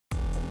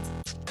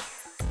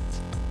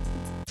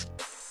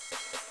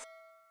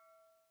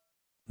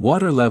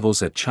Water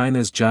levels at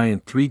China's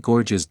giant Three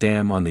Gorges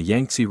Dam on the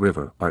Yangtze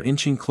River are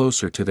inching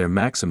closer to their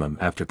maximum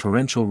after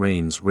torrential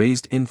rains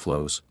raised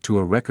inflows to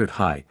a record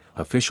high,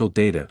 official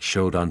data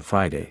showed on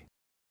Friday.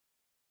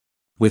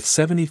 With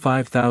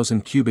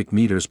 75,000 cubic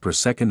meters per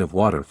second of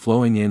water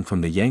flowing in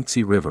from the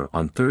Yangtze River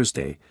on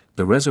Thursday,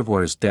 the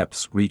reservoir's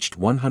depths reached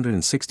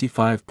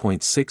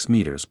 165.6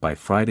 meters by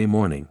Friday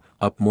morning,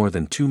 up more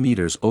than 2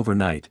 meters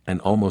overnight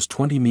and almost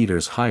 20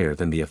 meters higher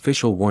than the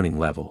official warning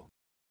level.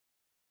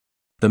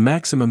 The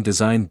maximum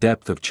design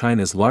depth of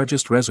China's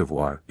largest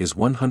reservoir is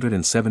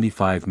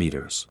 175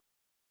 meters.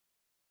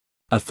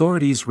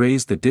 Authorities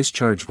raised the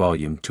discharge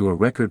volume to a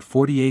record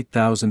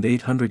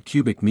 48,800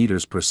 cubic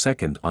meters per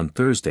second on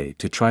Thursday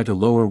to try to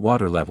lower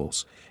water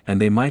levels,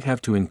 and they might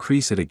have to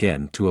increase it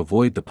again to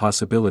avoid the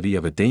possibility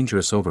of a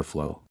dangerous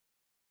overflow.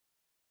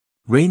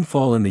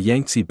 Rainfall in the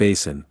Yangtze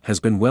Basin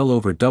has been well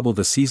over double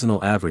the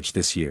seasonal average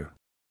this year.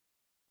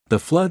 The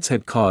floods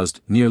had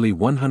caused nearly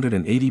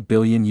 180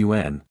 billion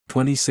yuan,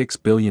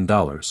 $26 billion,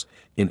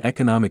 in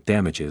economic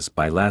damages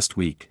by last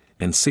week,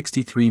 and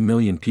 63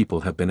 million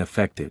people have been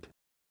affected.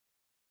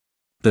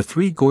 The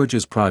Three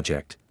Gorges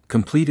project,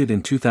 completed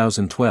in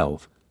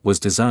 2012, was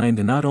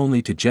designed not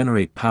only to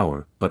generate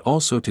power but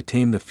also to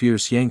tame the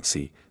fierce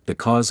Yangtze, the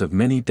cause of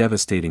many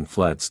devastating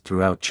floods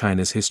throughout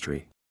China's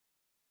history.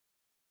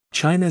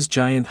 China's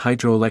giant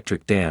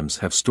hydroelectric dams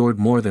have stored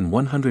more than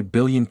 100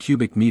 billion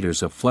cubic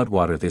meters of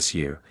floodwater this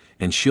year,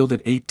 and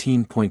shielded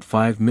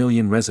 18.5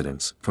 million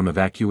residents from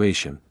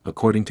evacuation,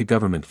 according to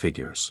government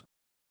figures.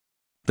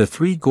 The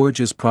Three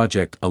Gorges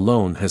project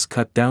alone has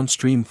cut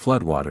downstream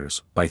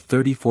floodwaters by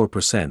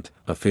 34%,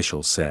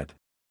 officials said.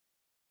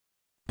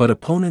 But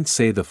opponents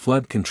say the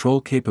flood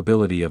control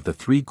capability of the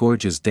Three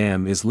Gorges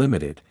Dam is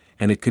limited,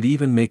 and it could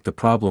even make the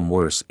problem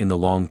worse in the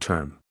long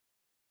term.